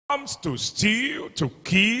comes to steal, to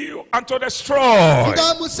kill, and to destroy. Do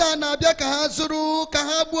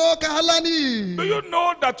you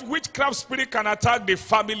know that witchcraft spirit can attack the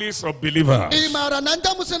families of believers? Do you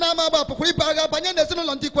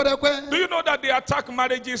know that they attack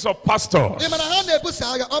marriages of pastors?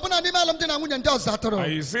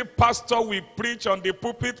 And you see, pastor will preach on the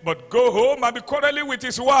pulpit but go home and be quarreling with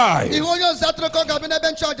his wife. The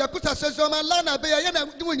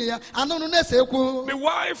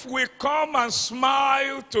wife will come and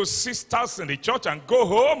smile to sisters in the church and go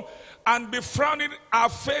home and be frowning her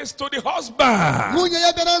face to the husband.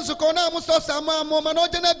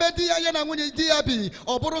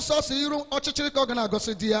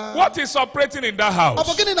 What is operating in that house?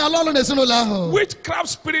 Witchcraft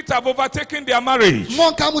spirits have overtaken their marriage.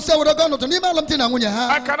 And can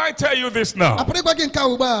I tell you this now?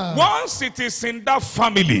 Once it is in that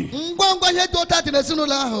family,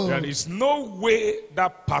 there is no way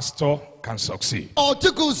that pastor can succeed. He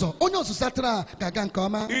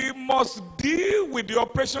must deal with the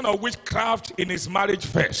operation of witchcraft in his marriage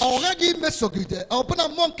first. The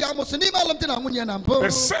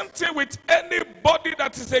same thing with anybody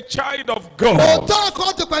that is a child of God.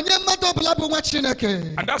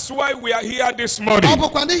 And that's why we are here this morning. Today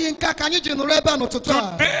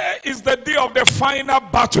is the day of the final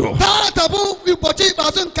battle.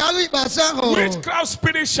 Witchcraft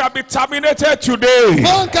spirit shall be terminated today.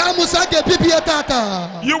 You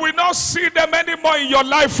will not see them anymore in your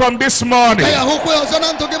life from this morning. You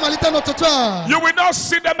will not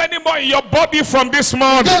see them anymore in your body from this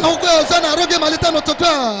morning.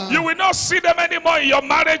 You will not see them anymore in your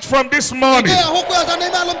marriage from this morning.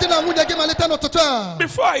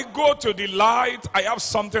 Before I go to the light, I have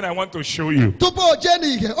something I want to show you.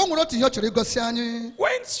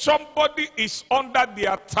 When somebody is under the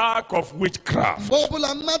attack of witchcraft,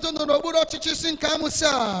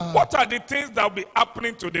 what are the things that will be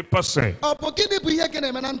happening to the person? And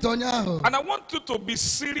I want you to be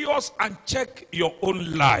serious and check your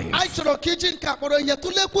own life, so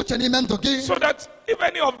that if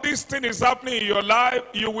any of these things is happening in your life,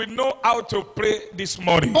 you will know how to pray this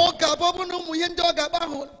morning.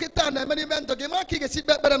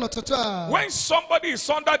 When somebody is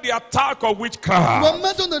under the attack of witchcraft,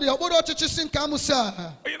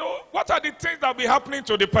 you know, what are the things that will be happening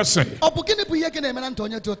to the person?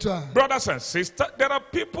 Brothers and sisters, there are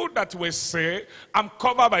people that will say, I'm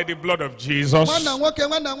covered by the blood of Jesus.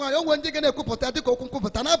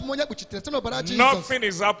 Nothing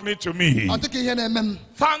is happening to me.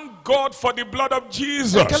 Thank God for the blood of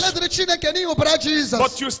Jesus.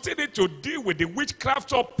 But you still need to deal with the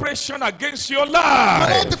witchcraft oppression against your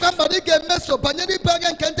life.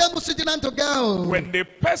 When the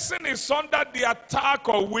person is under the attack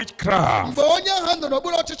of witchcraft,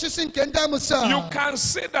 you can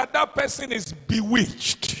say that that person is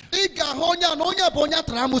bewitched.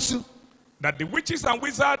 That the witches and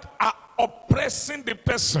wizards are oppressing the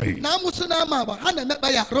person.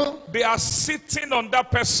 They are sitting on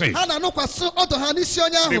that person.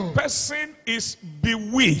 The person is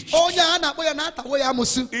bewitched.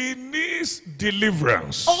 He needs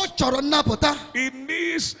deliverance. He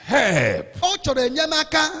needs help.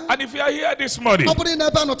 And if you are here this morning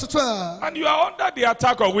and you are under the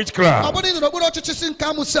attack of witchcraft,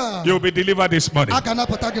 you'll be delivered this morning.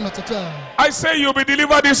 I say you'll be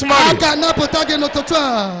delivered this morning.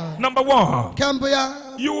 Number one,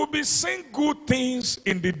 you will be seeing good things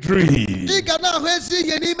in the dream.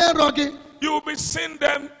 You will be seeing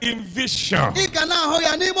them in vision,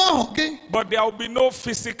 but there will be no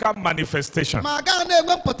physical manifestation.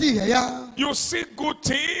 You see good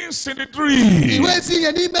things in the dream,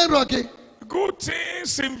 good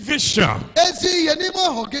things in vision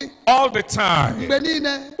all the time.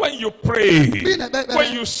 When you pray,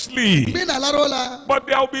 when you sleep, but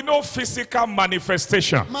there will be no physical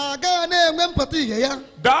manifestation.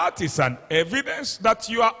 That is an evidence that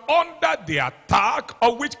you are under the attack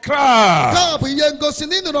of witchcraft.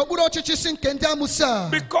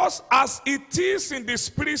 Because as it is in the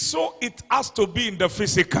spirit, so it has to be in the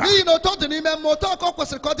physical. So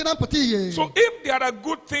if there are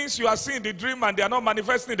good things you are seeing in the dream and they are not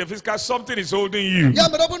manifesting in the physical, something is holding you.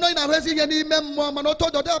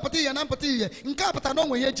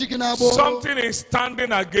 Something is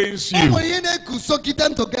standing against you.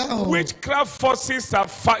 Witchcraft forces are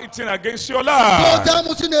fighting against your life. But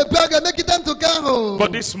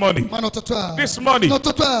this morning,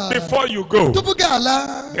 before you go,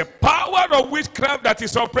 the power of witchcraft that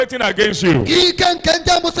is operating against you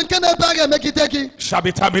shall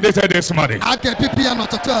be terminated this morning.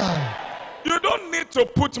 You don't need to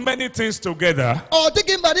put many things together and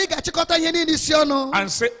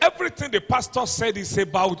say everything the pastor said is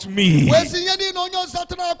about me. That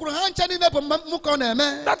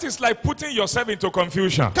is like putting yourself into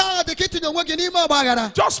confusion.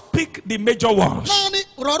 Just pick the major ones.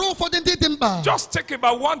 Just take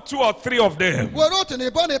about 1, 2, or 3 of them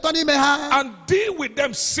and deal with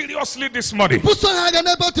them seriously this morning. And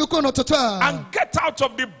get out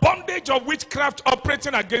of the bondage of witchcraft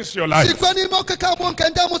operating against your life.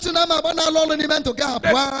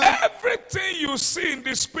 Everything you see in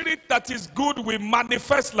the spirit that is good will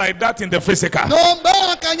manifest like that in the physical.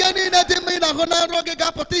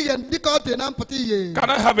 Can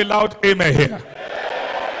I have a loud amen here?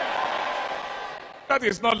 That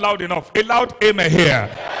is not loud enough. A loud amen here.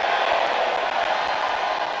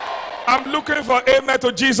 I'm looking for amen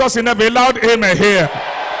to Jesus in a loud amen here.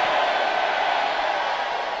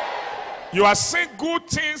 You are seeing good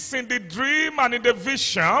things in the dream and in the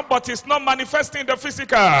vision, but it's not manifesting in the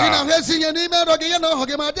physical. And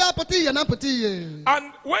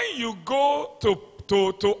when you go to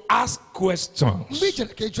ask questions,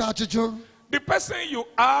 the person you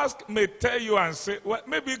ask may tell you and say, well,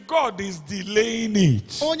 maybe God is delaying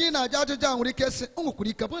it.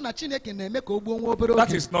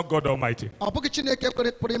 That is not God Almighty.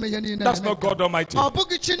 That's not God Almighty.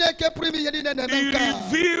 He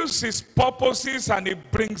reveals his purposes and he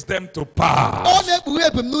brings them to pass. And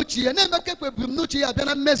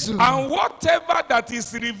whatever that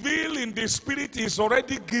is revealed in the spirit is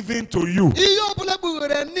already given to you.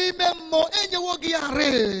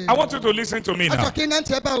 I want you to listen to me now.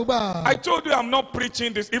 I told you I'm not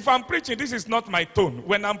preaching this. If I'm preaching, this is not my tone.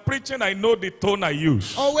 When I'm preaching, I know the tone I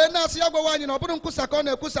use. I'm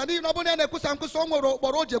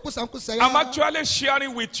actually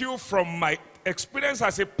sharing with you from my experience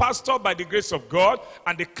as a pastor by the grace of God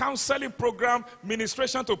and the counseling program,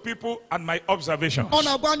 ministration to people, and my observations.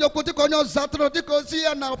 Whatever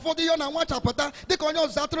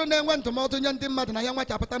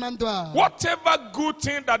good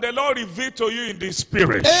thing that the Lord revealed to you in the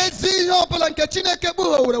spirit,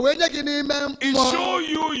 He show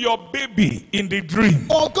you your baby in the dream.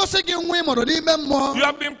 You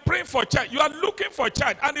have been praying for child, you are looking for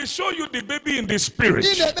child, and He show you the baby in the spirit.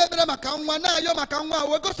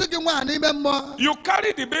 You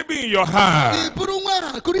carry the baby in your hand.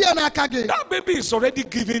 That baby is already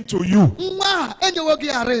given to you.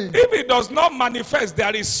 If it does not manifest,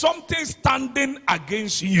 there is something standing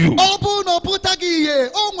against you.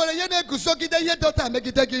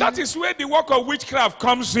 That is where the work of witchcraft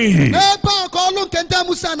comes in.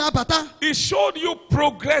 It showed you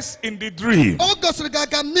progress in the dream.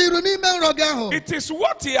 It is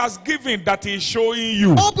what He has given that He is showing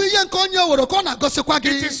you.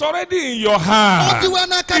 It is already in your hand.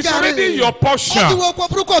 It's already in your portion.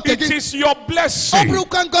 It is your blessing.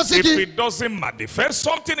 If it doesn't manifest,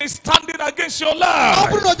 something is standing against your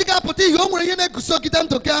life.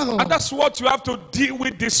 And that's what you have to deal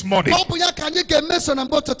with this morning.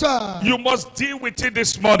 You must deal with it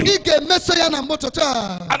this morning.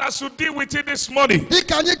 And as you deal with it this morning,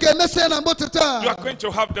 you are going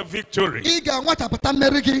to have the victory.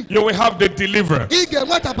 You will have the deliverance.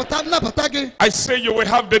 I say you will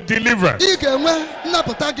have the deliverance.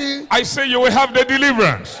 I say you will have the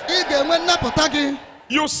deliverance.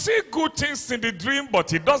 You see good things in the dream,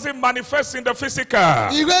 but it doesn't manifest in the physical.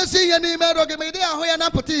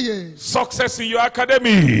 Success in your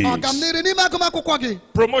academics.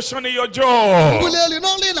 Promotion in your job.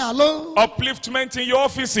 Upliftment in your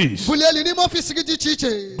offices.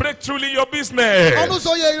 Breakthrough in your business.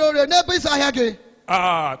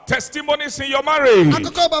 Testimonies in your marriage.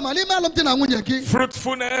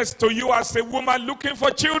 Fruitfulness to you as a woman looking for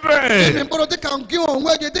children. But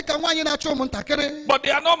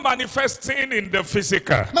they are not manifesting in the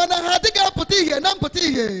physical.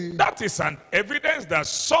 That is an evidence that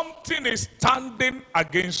something is standing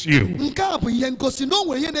against you.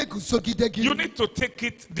 You need to take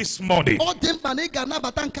it this morning. Don't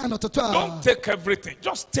take everything.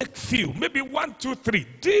 Just take few. Maybe 1, 2, 3.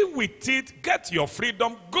 Deal with it. Get your freedom.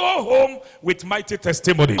 Go home with mighty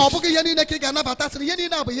testimonies.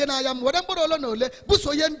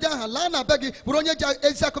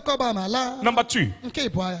 Number 2.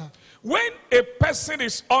 When a person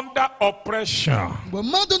is under oppression, but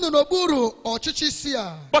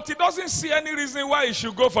he doesn't see any reason why he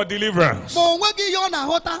should go for deliverance, the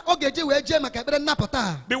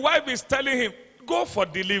wife is telling him, go for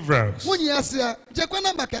deliverance.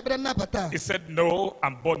 He said, no,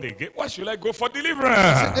 I'm born again. Why should I go for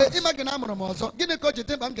deliverance?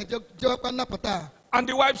 And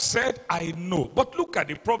the wife said, I know. But look at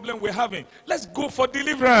the problem we're having. Let's go for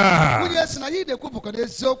deliverance.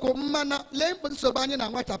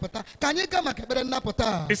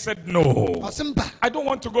 He said, no. I don't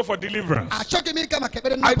want to go for deliverance. I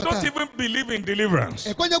don't even believe in deliverance.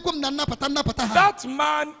 That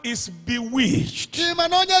man is bewitched. He's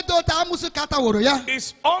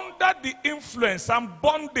under the influence and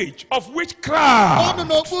bondage of witchcraft.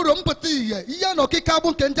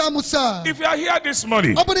 If you are here this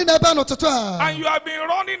morning and you have been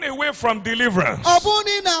running away from deliverance, I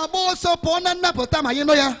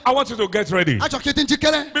want you to get ready,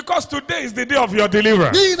 because today is the day of your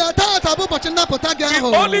deliverance.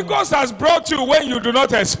 The Holy Ghost has brought you when you do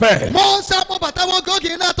not expect.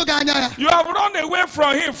 You have run away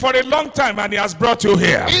from him for a long time and he has brought you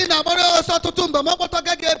here.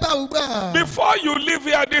 Before you leave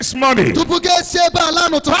here this morning, power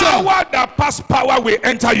that past power will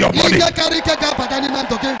enter your body.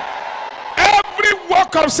 Every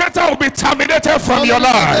work of Satan will be terminated from your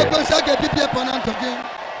life.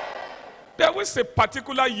 There was a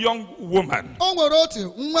particular young woman.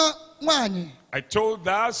 I told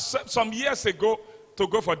her some years ago to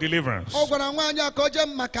go for deliverance,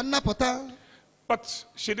 but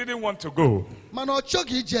she didn't want to go.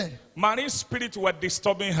 Marine spirits were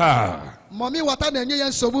disturbing her.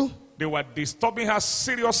 They were disturbing her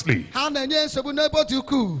seriously.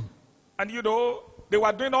 And you know, they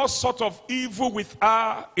were doing all sorts of evil with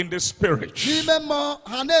her in the spirit.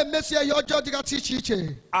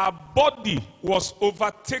 Her body was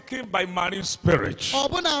overtaken by marine spirits.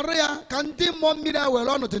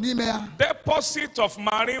 Deposits of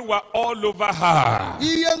marine were all over her.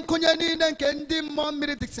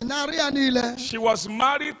 She was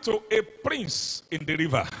married to a prince in the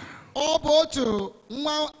river.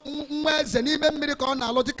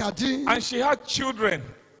 And she had children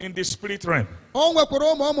in the spirit realm, and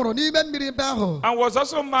was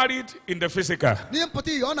also married in the physical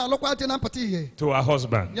to her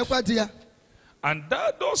husband. And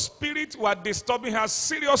those spirits were disturbing her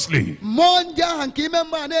seriously. And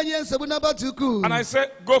I said,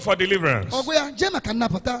 go for deliverance.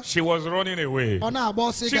 She was running away.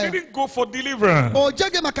 She didn't go for deliverance.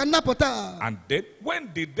 And then when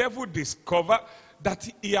the devil discovered that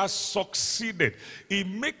he has succeeded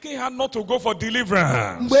in making her not to go for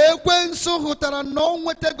deliverance, the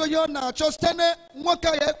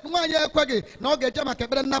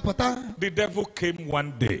devil came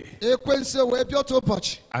one day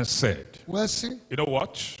and said, you know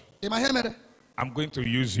what? I'm going to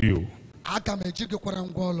use you.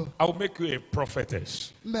 I'll make you a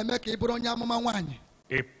prophetess.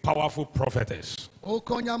 A powerful prophetess.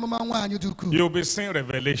 You'll be seeing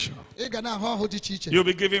revelation. You'll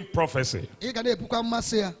be giving prophecy.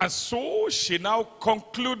 And so she now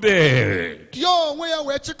concluded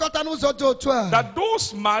that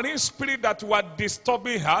those marine spirits that were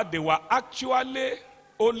disturbing her, they were actually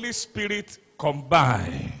Holy Spirit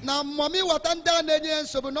combined. No,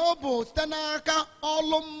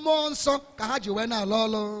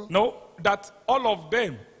 that all of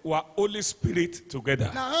them were Holy Spirit together.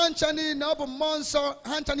 That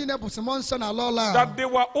they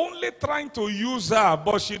were only trying to use her,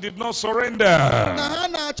 but she did not surrender.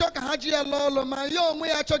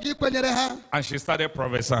 And she started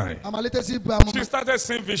prophesying. She started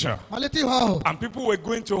seeing vision. And people were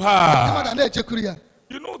going to her.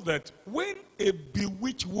 You know that when a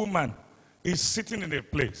bewitched woman is sitting in a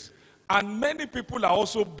place, and many people are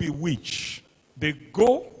also bewitched, they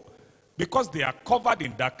go, because they are covered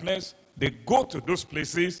in darkness, they go to those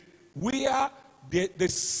places where the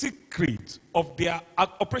secret of their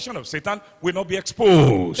operation of Satan will not be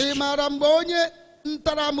exposed. A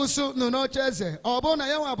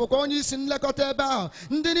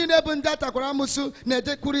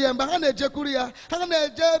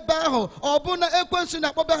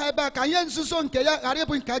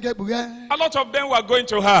lot of them were going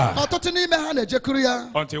to her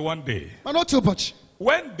until one day,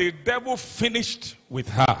 when the devil finished with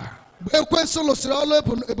her,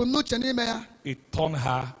 it turned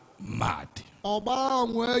her mad.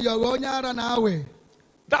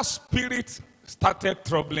 That spirit started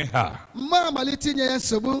troubling her.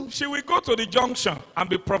 She will go to the junction and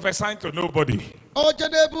be prophesying to nobody. She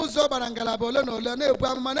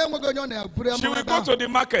will go to the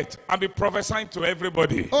market and be prophesying to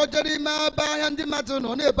everybody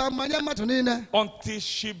until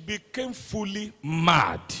she became fully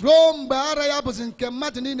mad.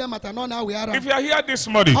 If you are here this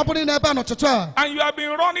morning and you have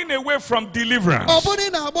been running away from deliverance, the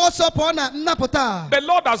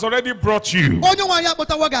Lord has already brought you,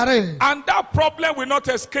 and that problem will not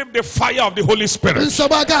escape the fire of the Holy Spirit.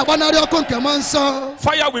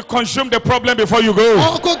 Fire will consume the problem before you go.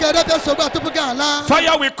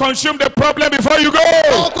 Fire will consume the problem before you go.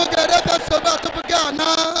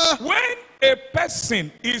 When a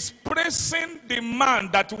person is praising the man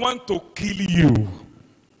that wants to kill you,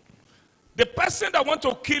 the person that wants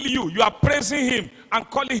to kill you, you are praising him and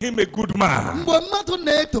calling him a good man.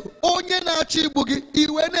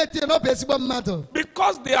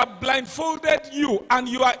 Because they have blindfolded you and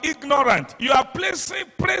you are ignorant, you are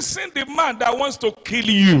praising the man that wants to kill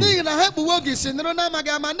you.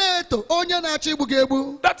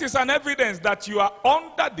 That is an evidence that you are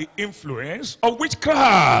under the influence of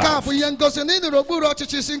witchcraft.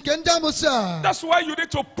 That's why you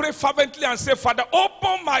need to pray fervently and say, Father,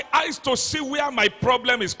 open my eyes to see where my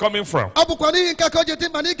problem is coming from. Let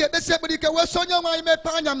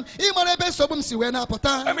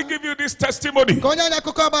me give you this testimony.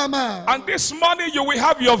 And this morning you will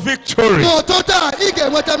have your victory.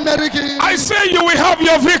 I say you will have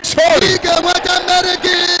your victory.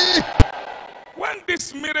 When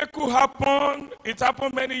this miracle happened, it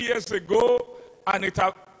happened many years ago, and it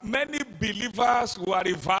happened. Many believers were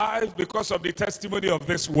revived because of the testimony of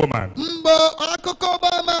this woman.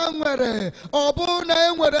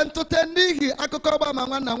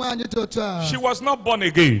 She was not born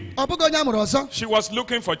again. She was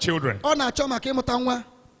looking for children.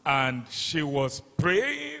 And she was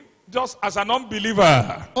praying just as an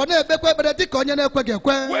unbeliever. When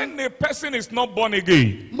a person is not born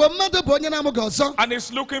again and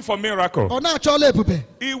is looking for miracle,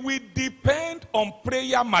 it will depend on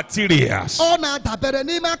prayer materials. You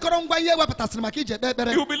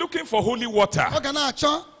will be looking for holy water.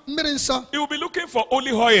 You will be looking for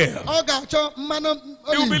holy oil.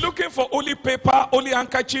 You will be looking for holy paper, holy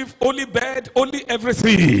handkerchief, holy bed, holy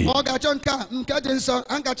everything. Because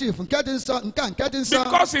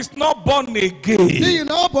it's not born again.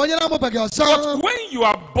 But when you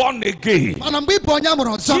are born again,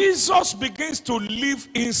 Jesus begins to live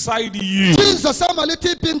inside you.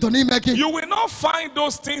 You will not find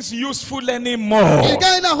those things useful anymore.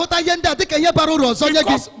 Because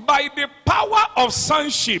by the power of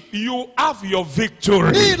sonship, you have your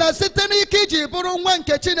victory.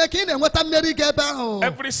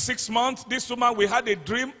 Every 6 months, this woman will have a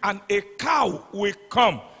dream, and a cow will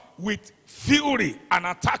come with fury and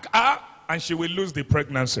attack her, and she will lose the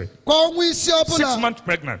pregnancy. 6 month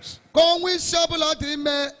pregnancy.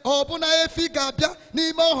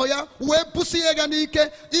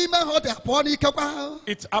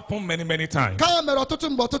 It happened many times.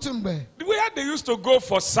 Where they used to go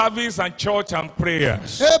for service and church and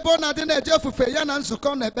prayers,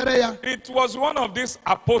 it was one of these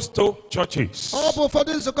apostle churches.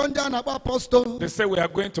 They say, we are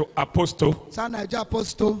going to apostle.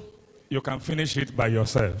 You can finish it by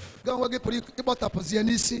yourself.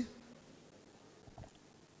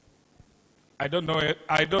 I don't know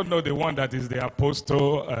the one that is the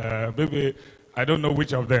apostle. Maybe I don't know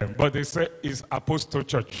which of them, but they say it's apostle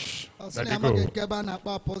church. That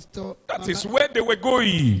is where they were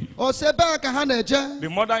going. The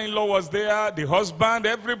mother-in-law was there, the husband,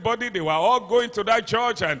 everybody. They were all going to that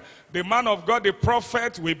church, and the man of God, the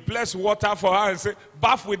prophet, will bless water for her and say,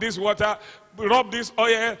 bath with this water. Rub this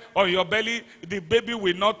oil on your belly. The baby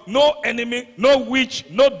will not, no enemy, no witch,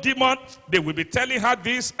 no demon. They will be telling her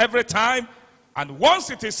this every time. And once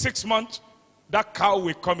it is 6 months, that cow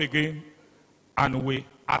will come again and will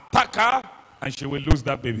attack her, and she will lose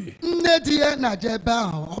that baby. The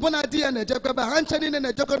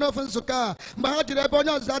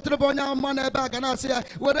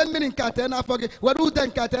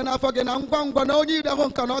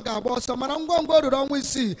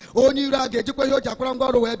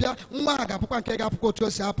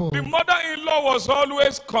mother-in-law was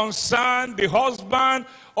always concerned. The husband,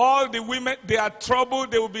 all the women, they are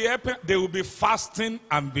troubled. They will be happy. They will be fasting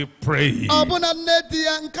and be praying.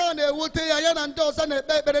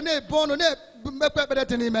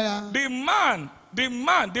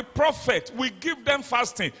 The prophet will give them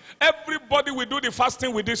fasting. Everybody will do the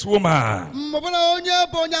fasting with this woman.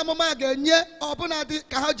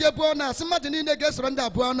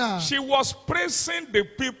 She was praising the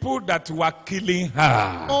people that were killing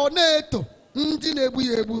her.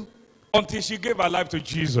 until she gave her life to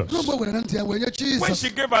Jesus. When she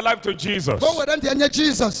gave her life to Jesus,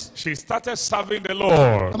 she started serving the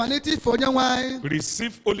Lord.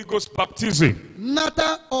 Received Holy Ghost baptism. And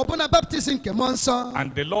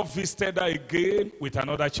the Lord visited her again with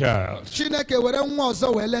another child.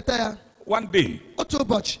 One day,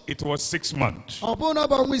 it was 6 months.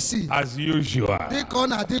 As usual,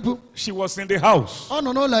 she was in the house.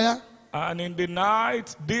 And in the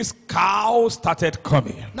night, this cow started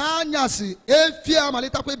coming.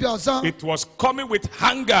 It was coming with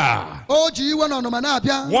hunger,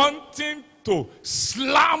 wanting to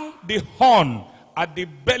slam the horn at the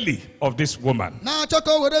belly of this woman. As the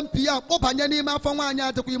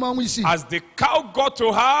cow got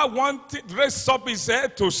to her, wanted to raise up his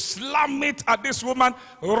head to slam it at this woman,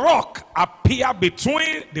 rock appeared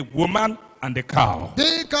between the woman and the cow.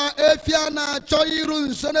 And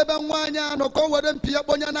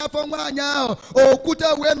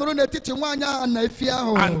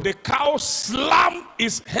the cow slammed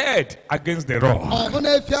his head against the rock.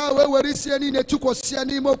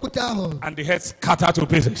 And the head scattered to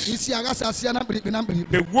pieces.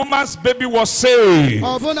 The woman's baby was saved. They were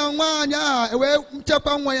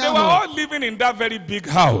all living in that very big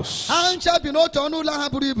house. As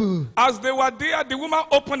they were there, the woman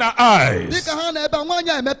opened her eyes.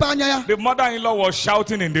 The mother-in-law was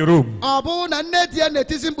shouting in the room, my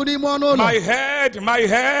head, my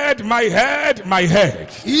head, my head, my head.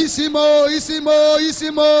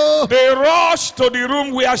 They rushed to the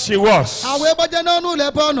room where she was.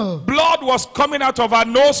 Blood was coming out of her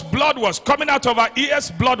nose, blood was coming out of her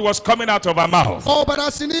ears, blood was coming out of her mouth. I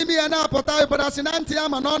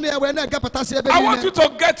want you to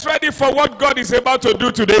get ready for what God is about to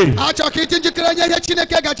do today.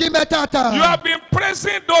 You have been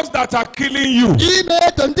praising those that are killing you, and you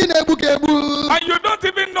don't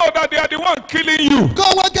even know that they are the one killing you.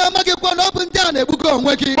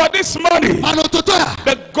 But this morning,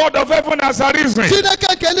 the God of heaven has arisen. He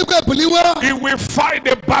will fight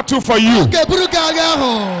the battle for you.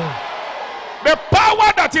 The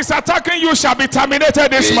power that is attacking you shall be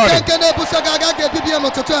terminated this morning.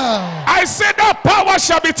 I said that power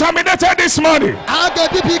shall be terminated this morning.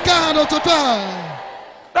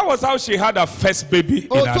 That was how she had her first baby in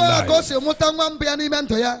her life.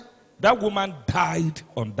 That woman died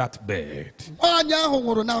on that bed.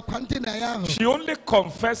 She only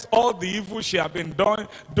confessed all the evil she had been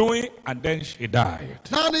doing, and then she died.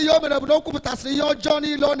 When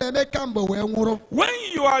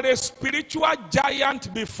you are a spiritual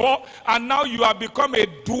giant before, and now you have become a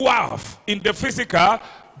dwarf in the physical,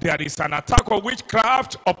 there is an attack of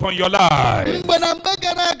witchcraft upon your life. You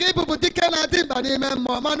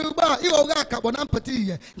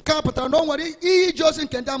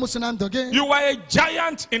are a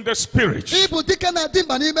giant in the spirit. You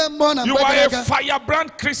are a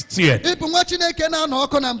firebrand Christian. But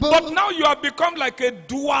now you have become like a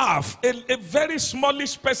dwarf, a very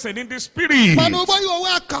smallish person in the spirit.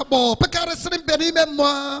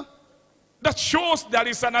 That shows there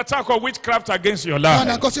is an attack of witchcraft against your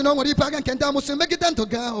life. When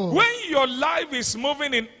your life is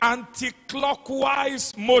moving in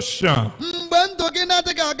anti-clockwise motion,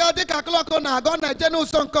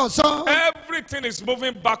 everything is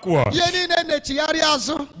moving backwards.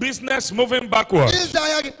 Business moving backwards.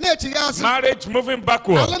 Marriage moving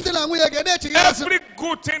backwards. Every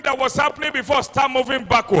good thing that was happening before start moving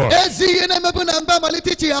backwards.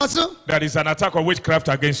 There is an attack of witchcraft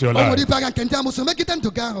against your life.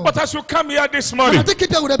 But as you come here this morning,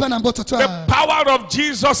 the power of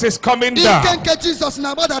Jesus is coming down.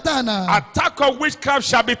 Attack of witchcraft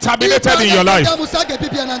shall be terminated in your life.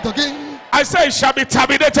 I say it shall be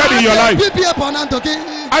terminated in your life.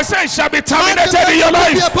 I say it shall be terminated in your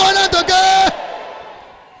life.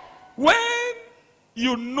 When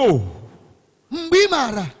you know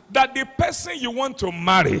that the person you want to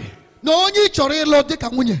marry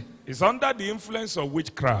is under the influence of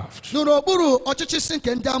witchcraft, that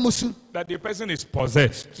the person is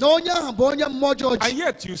possessed, and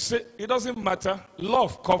yet you say it doesn't matter,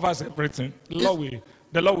 love covers everything,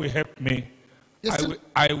 the Lord will help me,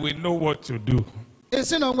 I will know what to do.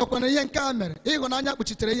 The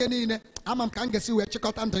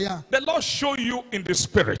Lord show you in the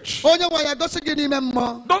spirit.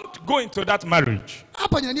 Don't go into that marriage.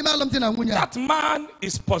 That man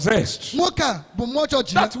is possessed.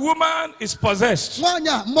 That woman is possessed.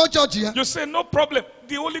 You say no problem.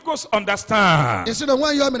 The Holy Ghost understands. The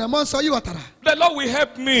Lord will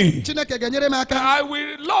help me. I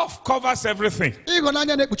will. Love covers everything.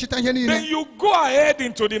 Then you go ahead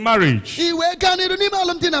into the marriage. You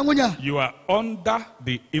are under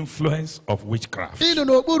the influence of witchcraft.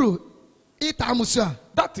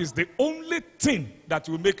 That is the only thing that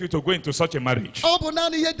will make you to go into such a marriage. And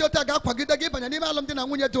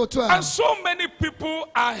so many people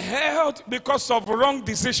are held because of wrong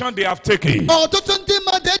decision they have taken.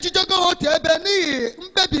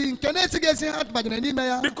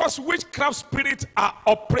 Because witchcraft spirits are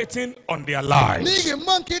operating on their lives.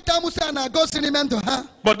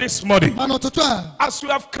 But this morning, as you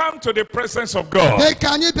have come to the presence of God,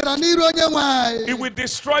 it will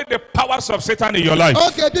destroy the powers of Satan in your life.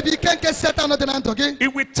 It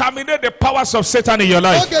will terminate the powers of Satan in your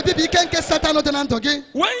life.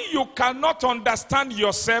 When you cannot understand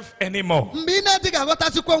yourself anymore,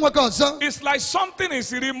 it's like something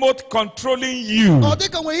is remote controlling you.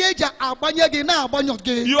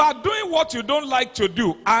 You are doing what you don't like to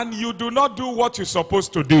do, and you do not do what you're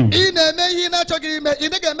supposed to do.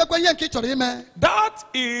 That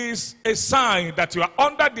is a sign that you are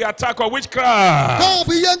under the attack of witchcraft.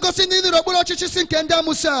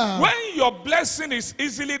 When your blessing is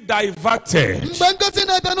easily diverted, you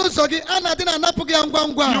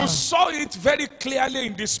saw it very clearly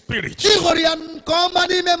in the spirit,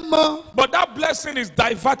 but that blessing is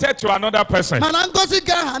diverted to another person.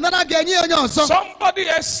 Somebody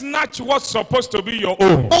else snatched what's supposed to be your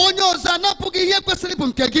own.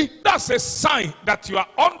 That's a sign that you are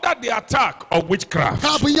under the attack of witchcraft.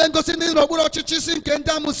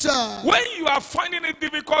 When you are finding it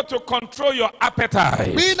difficult to control your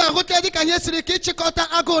appetite,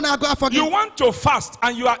 you want to fast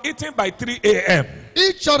and you are eating by 3 a.m.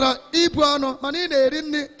 You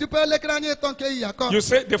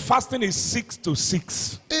say the fasting is 6 to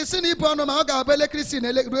 6. So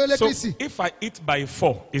if I eat by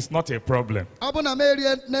 4, it's not a problem. Are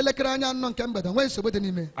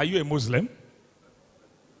you a Muslim?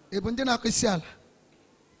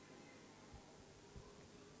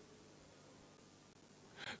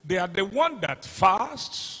 They are the one that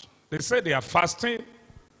fasts. They say they are fasting,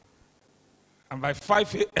 and by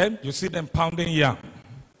 5 a.m. you see them pounding yam.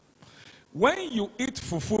 When you eat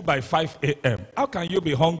fufu by 5 a.m., how can you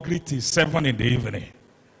be hungry till 7 in the evening?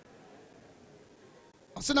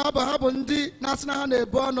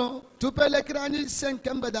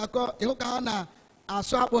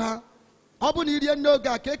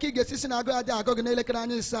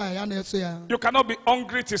 You cannot be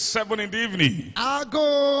hungry till 7 in the evening.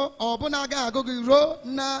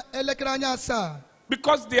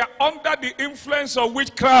 Because they are under the influence of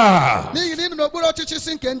witchcraft. And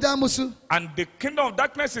the kingdom of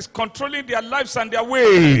darkness is controlling their lives and their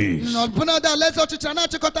ways.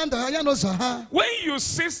 When you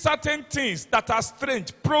see certain things that are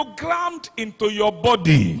strange programmed into your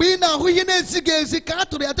body,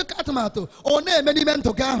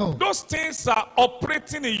 those things are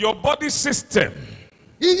operating in your body system.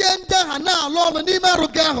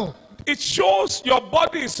 It shows your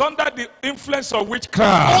body is under the influence of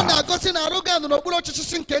witchcraft.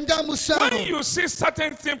 When you see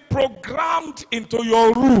certain things programmed into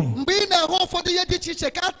your room,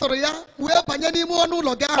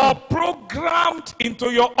 or programmed into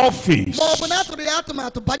your office,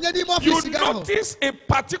 you notice a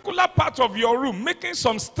particular part of your room making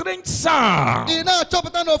some strange sound. You don't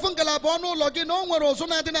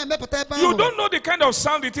know the kind of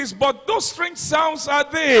sound it is, but those strange sounds are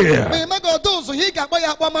there. It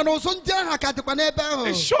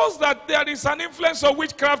shows that there is an influence of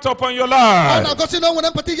witchcraft upon your life.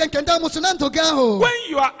 When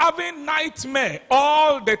you are having nightmare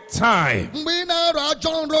all the time,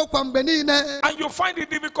 and you find it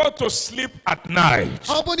difficult to sleep at night,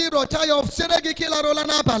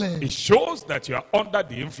 it shows that you are under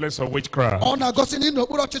the influence of witchcraft.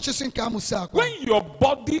 When your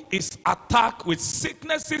body is attacked with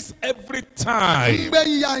sicknesses every time,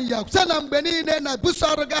 and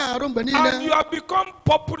you have become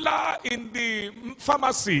popular in the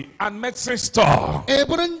pharmacy and medicine store,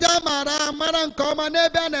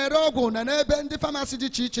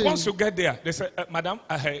 once you get there, they say, Madam,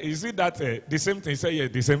 is it that the same thing? Say, yeah,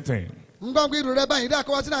 the same thing. He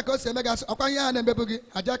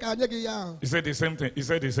said the same thing. He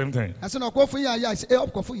said the same thing. And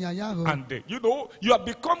you know, you have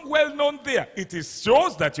become well known there. It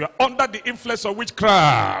shows that you are under the influence of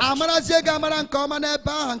witchcraft.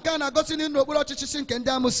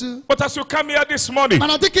 But as you come here this morning,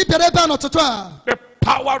 the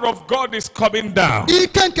power of God is coming down.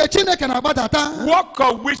 Work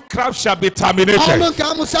of witchcraft shall be terminated.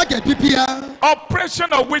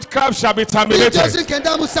 Operation of witchcraft shall be terminated.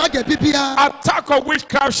 Attack of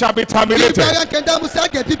witchcraft shall be terminated.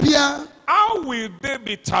 How will they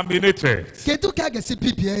be terminated?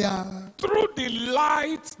 through the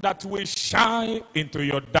light that will shine into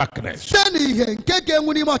your darkness.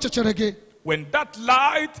 When that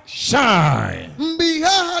light shines,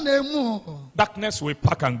 darkness will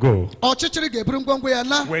pack and go.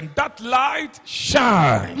 When that light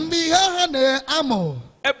shines,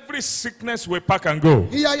 every sickness will pack and go.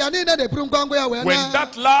 When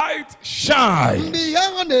that light shines,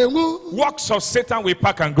 works of Satan will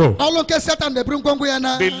pack and go.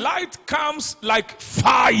 The light comes like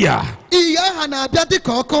fire. It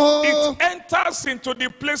enters into the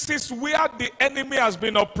places where the enemy has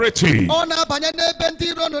been operating.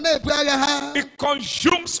 It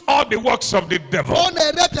consumes all the works of the devil.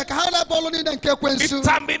 It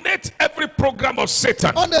terminates every program of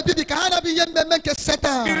Satan.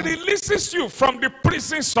 It releases you from the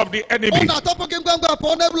prisons of the enemy.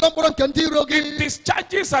 It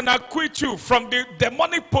discharges and acquits you from the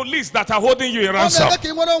demonic police that are holding you in ransom. It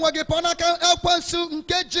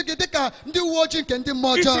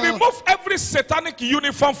removes every satanic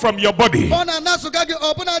uniform from your body.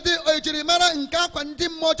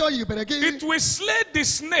 It will slay the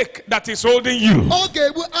snake that is holding you.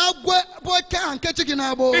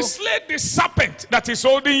 It slay the serpent that is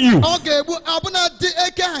holding you.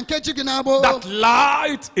 That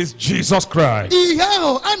light is Jesus Christ.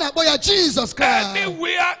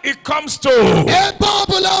 Anywhere it comes to,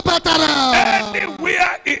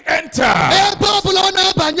 anywhere it enters,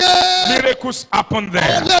 miracles happen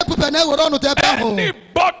there.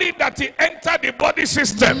 Anybody that he enter the body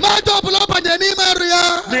system,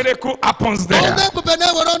 miracle happens there.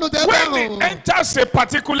 When he enters a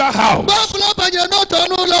particular house,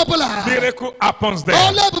 miracle happens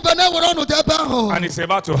there. And it's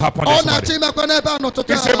about to happen this morning.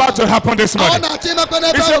 It's about to happen this morning.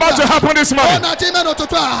 It's about to happen this morning.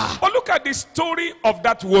 But look at the story of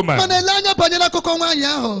that woman.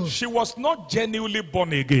 She was not genuinely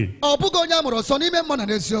born again.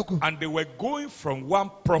 And they were going from one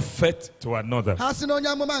prophet to another. Let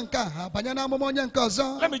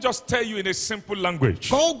me just tell you in a simple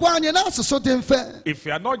language. If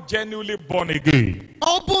you are not genuinely born again,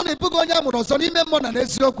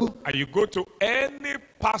 and you go to any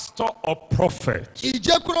pastor or prophet,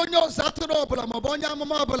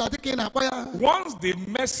 once the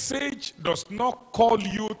message does not call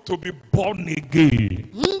you to be born again,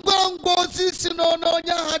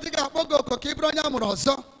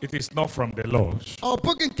 it is not from the Lord.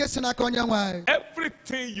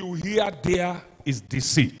 Everything you hear there is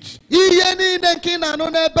deceit. And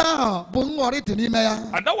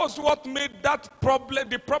that was what made that problem,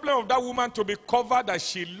 the problem of that woman, to be covered, that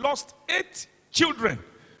she lost 8 children,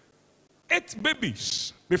 8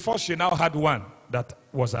 babies, before she now had one that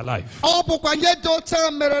was alive.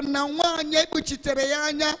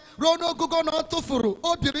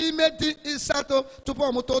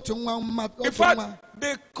 In fact,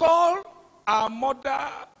 they call our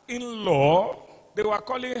mother-in-law, they were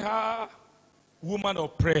calling her woman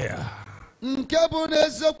of prayer.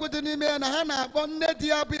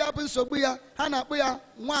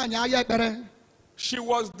 She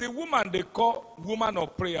was the woman they call woman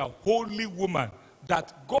of prayer, holy woman,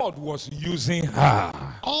 that God was using her.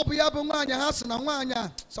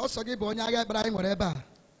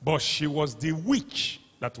 But she was the witch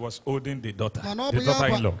that was holding the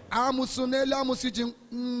daughter-in-law.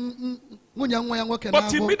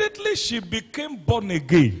 But immediately she became born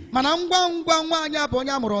again, the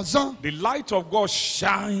light of God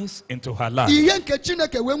shines into her life.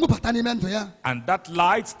 And that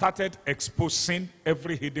light started exposing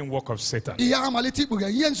every hidden work of Satan. It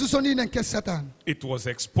was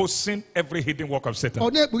exposing every hidden work of Satan.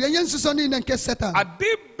 Had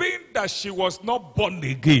it been that she was not born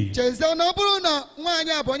again,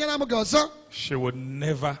 she would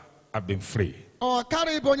never have been free. She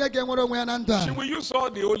will use all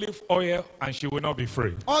the olive oil and she will not be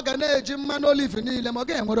free.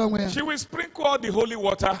 She will sprinkle all the holy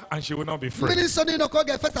water and she will not be free.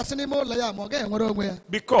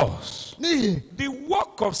 Because the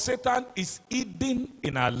work of Satan is hidden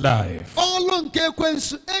in our life.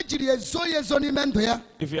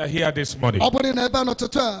 If you are here this morning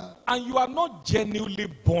and you are not genuinely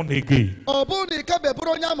born again, you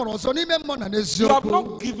have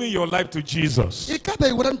not given your life to Jesus, and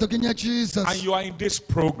you are in this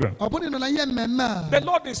program, the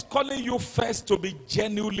Lord is calling you first to be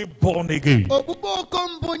genuinely born again,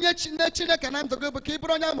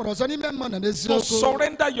 to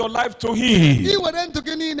surrender your life to Him, to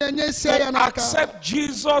accept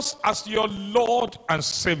Jesus as your Lord and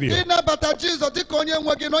Savior, and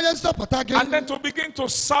then to begin to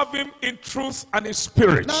serve Him in truth and in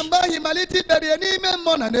spirit.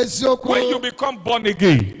 When you become born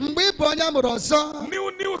again,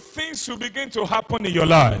 New things will begin to happen in your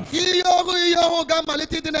life.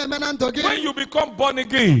 When you become born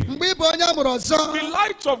again, the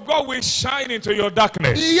light of God will shine into your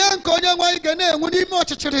darkness.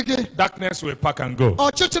 Darkness will pack and go. It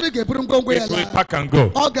will pack and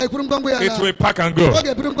go. It will pack and go.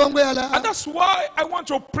 And that's why I want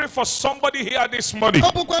to pray for somebody here this morning.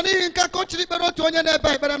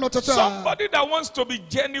 Somebody that wants to be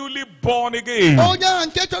genuinely born again.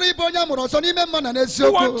 Who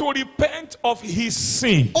want to repent of his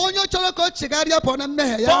sin.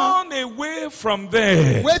 Turn away from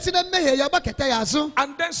there.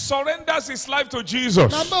 And then surrenders his life to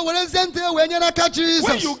Jesus.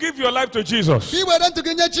 When you give your life to Jesus, the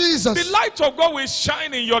light of God will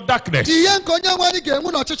shine in your darkness. The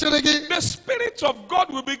Spirit of God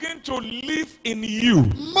will begin to live in you.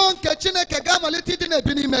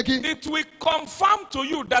 It will confirm to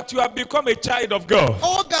you that you have become a child of God.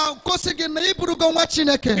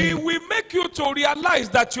 It will make you to realize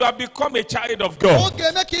that you have become a child of God.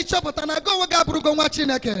 Then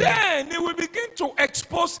it will begin to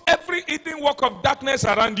expose every hidden work of darkness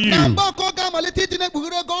around you.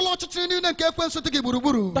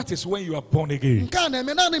 That is when you are born again.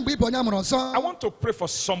 I want to pray for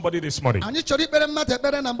somebody this morning.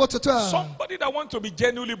 Somebody that wants to be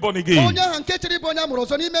genuinely born again.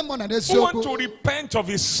 Who wants to repent of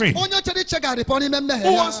his sin. Who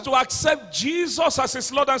wants to accept Jesus as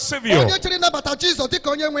his Lord and Savior.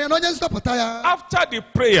 After the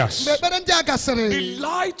prayers, the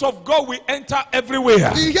light of God will enter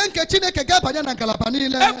everywhere.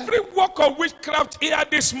 Every work of witchcraft here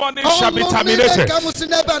this morning shall be terminated.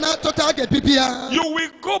 You will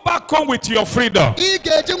go back home with your freedom.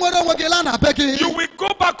 You will go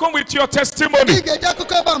back home with your testimony.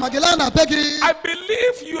 I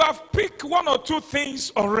believe you have picked one or two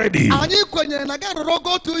things already. Like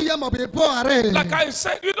I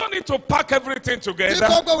said, you don't need to pack everything together.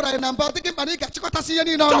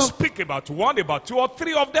 Just pick about one, about two or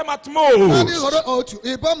three of them at most.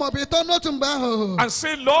 And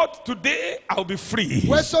say, Lord, today I'll be free.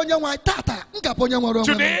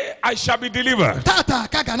 Today I shall be delivered.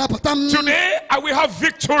 Today I will have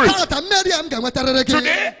victory.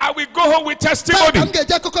 Today I will go home with testimony.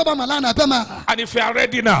 And if you are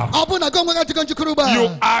ready now,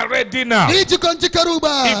 you are ready now. If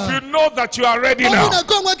you know that you are ready now, I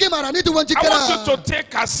want you to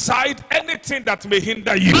take aside anything that may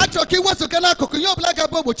hinder you.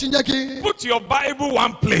 Put your Bible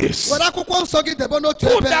one place. Put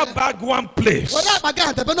that bag one place.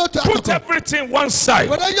 Put everything one side.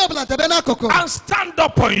 And stand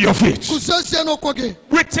up on your feet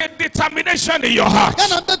with a determination in your heart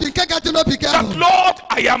that, Lord,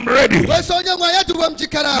 I am ready.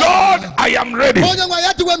 Lord, I am ready.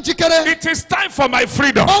 It is time for my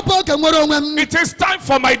freedom. It is time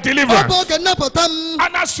for my deliverance.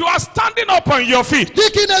 And as you are standing up on your feet,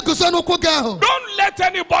 don't let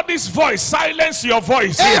anybody's voice silence your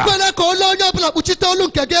voice here.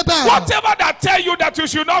 Whatever that tell you that you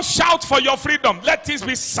should not shout for your freedom, let it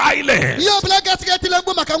be silent.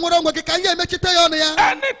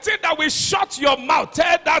 Anything that will shut your mouth,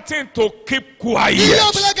 tell that thing to keep quiet.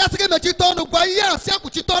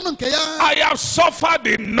 I have suffered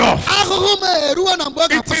enough.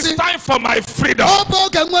 It is time for my freedom.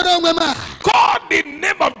 Call the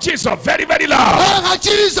name of Jesus very, very loud.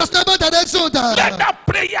 Let that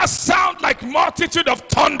prayer sound like multitude of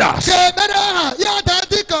thunders.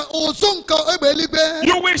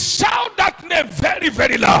 You will shout that name very,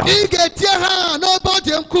 very loud.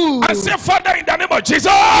 And say, Father, in the name of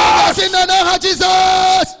Jesus,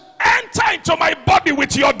 enter into my body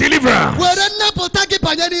with your deliverance.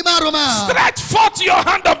 Stretch forth your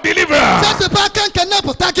hand of deliverance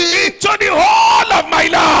into the whole of my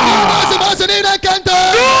life.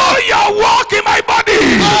 Do your work in my body.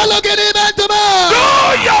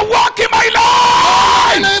 Do your work in my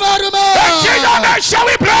life. The children shall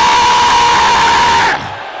we pray.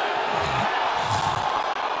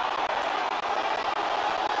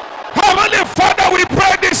 Heavenly Father, we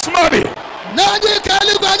pray this morning.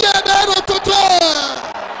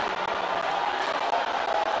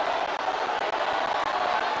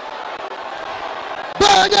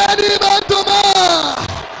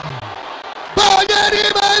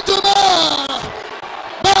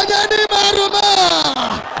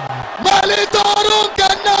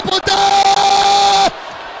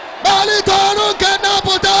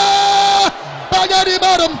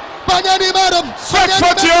 Stretch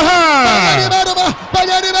forth your hand.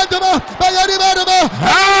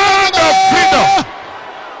 Hand of freedom.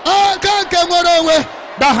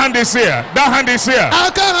 That hand is here. That hand is here.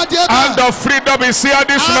 Hand of freedom is here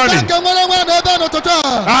this morning.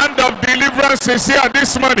 Hand of deliverance is here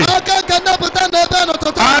this morning. Hand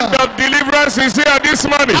of deliverance is here this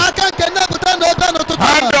morning. Hand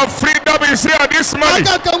of freedom is here this morning.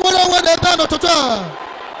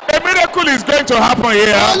 A miracle is going to happen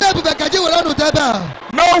here.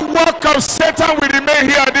 No work of Satan will remain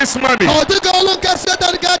here this morning.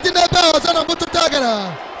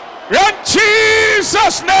 In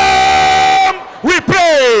Jesus' name we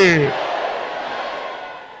pray.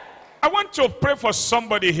 I want to pray for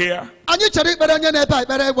somebody here.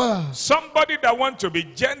 Somebody that wants to be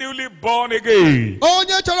genuinely born again.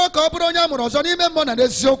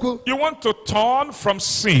 You want to turn from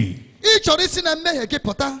sin.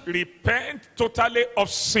 Repent totally of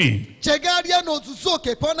sin.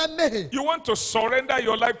 You want to surrender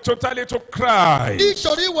your life totally to Christ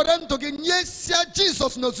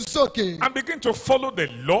and begin to follow the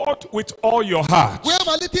Lord with all your heart.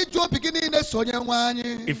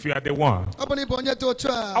 If you are the one, I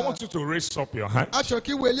want you to raise up your hand.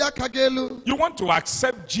 You want to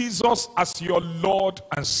accept Jesus as your Lord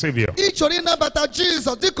and Savior.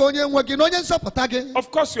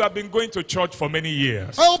 Of course, you have been going to church for many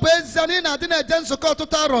years. But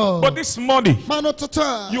this morning,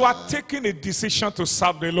 you are taking a decision to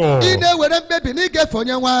serve the Lord. And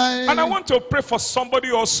I want to pray for somebody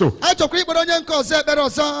also who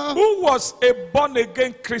was a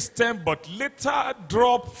born-again Christian but later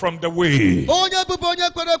dropped from the way.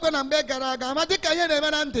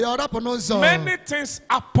 Many things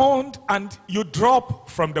happened and you dropped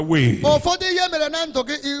from the way.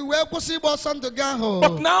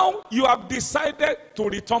 But now you have decided to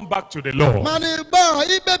return back to the Lord.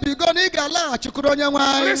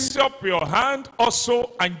 Raise up your hand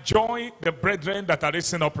also and join the brethren that are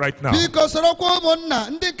raising up right now. Can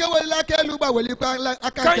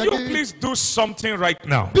you please do something right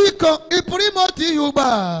now?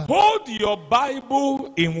 Hold your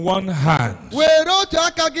Bible in one hand. You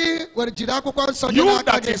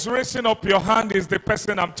that is raising up your hand is the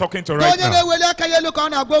person I'm talking to right now.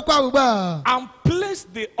 And place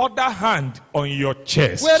the other hand on your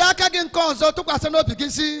chest.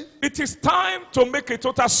 It is time to make a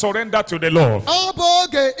total surrender to the Lord.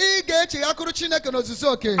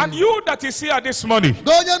 And you that is here this morning,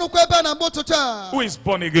 who is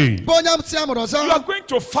born again, you are going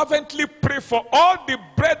to fervently pray for all the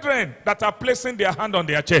brethren that are placing their hand on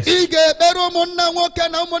their chest.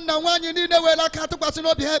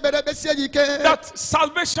 That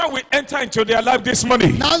salvation will enter into their life this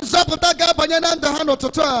morning.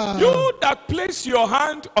 You that place your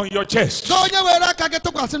hand on your chest, I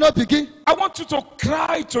want you to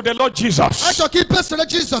cry to the Lord Jesus and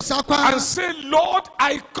say, Lord,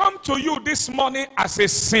 I come to you this morning as a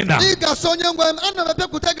sinner.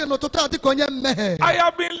 I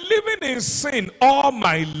have been living in sin all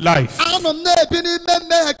my life.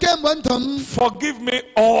 Forgive me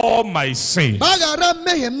all my sins. And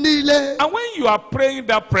when you are praying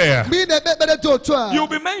that prayer, you'll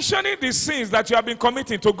be mentioning the sins that you have been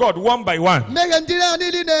committing to God one by one.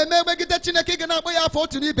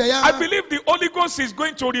 I believe the Holy Ghost is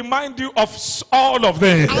going to remind you of all of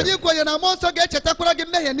them. And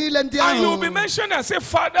you'll be mentioning and say,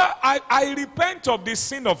 Father, I repent of the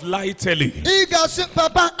sin of lie telling.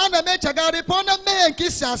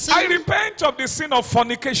 I repent of the sin of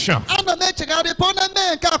fornication. I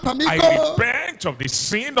repent of the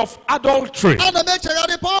sin of adultery. I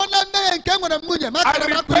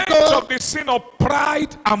repent of the sin of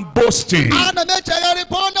pride and boasting. Call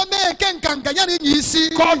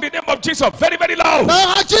the name of Jesus very, very loud. And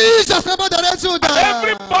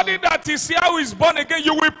everybody that is here who is born again,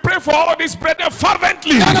 you will pray for all these brethren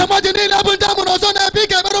fervently. And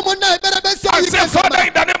say, Father,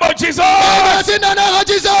 in the name of Jesus,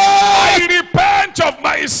 I repent of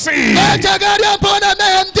my sin.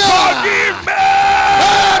 Forgive me.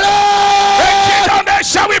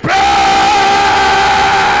 Shall we pray?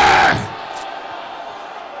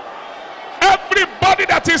 Everybody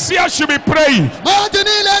that is here should be praying.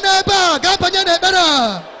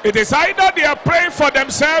 It is either they are praying for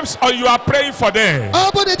themselves or you are praying for them.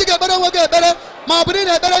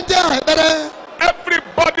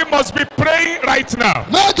 Everybody must be praying right now.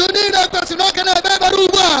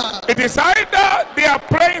 It is either they are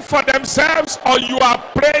praying for themselves or you are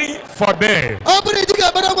praying for them.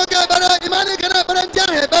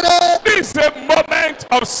 This is a moment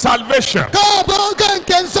of salvation.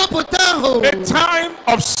 A time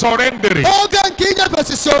of surrendering. A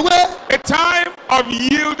time of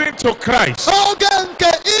yielding to Christ.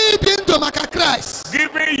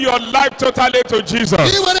 Giving your life totally to Jesus.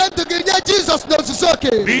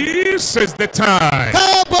 This is the time.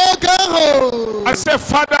 I say,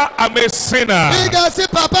 Father, I'm a sinner.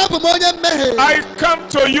 I come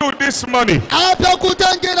to you this morning. Have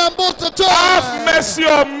mercy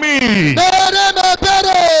on me.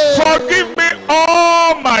 Forgive me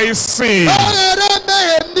all my sins. All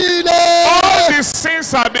the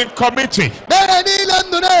sins I've been committing.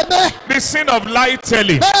 The sin of lie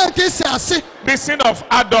telling. The sin of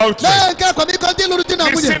adultery.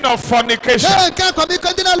 The sin of fornication.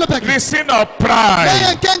 The sin of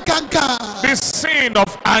pride. The sin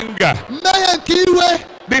of anger.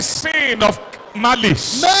 The sin of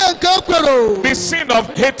malice. The sin of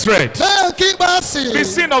hatred. The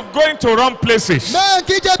sin of going to wrong places.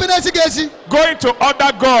 Going to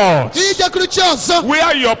other gods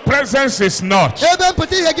where your presence is not.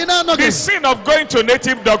 The sin of going to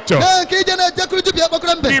native doctor.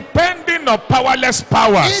 Depending on powerless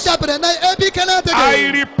powers. I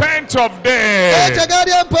repent of them.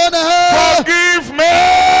 Forgive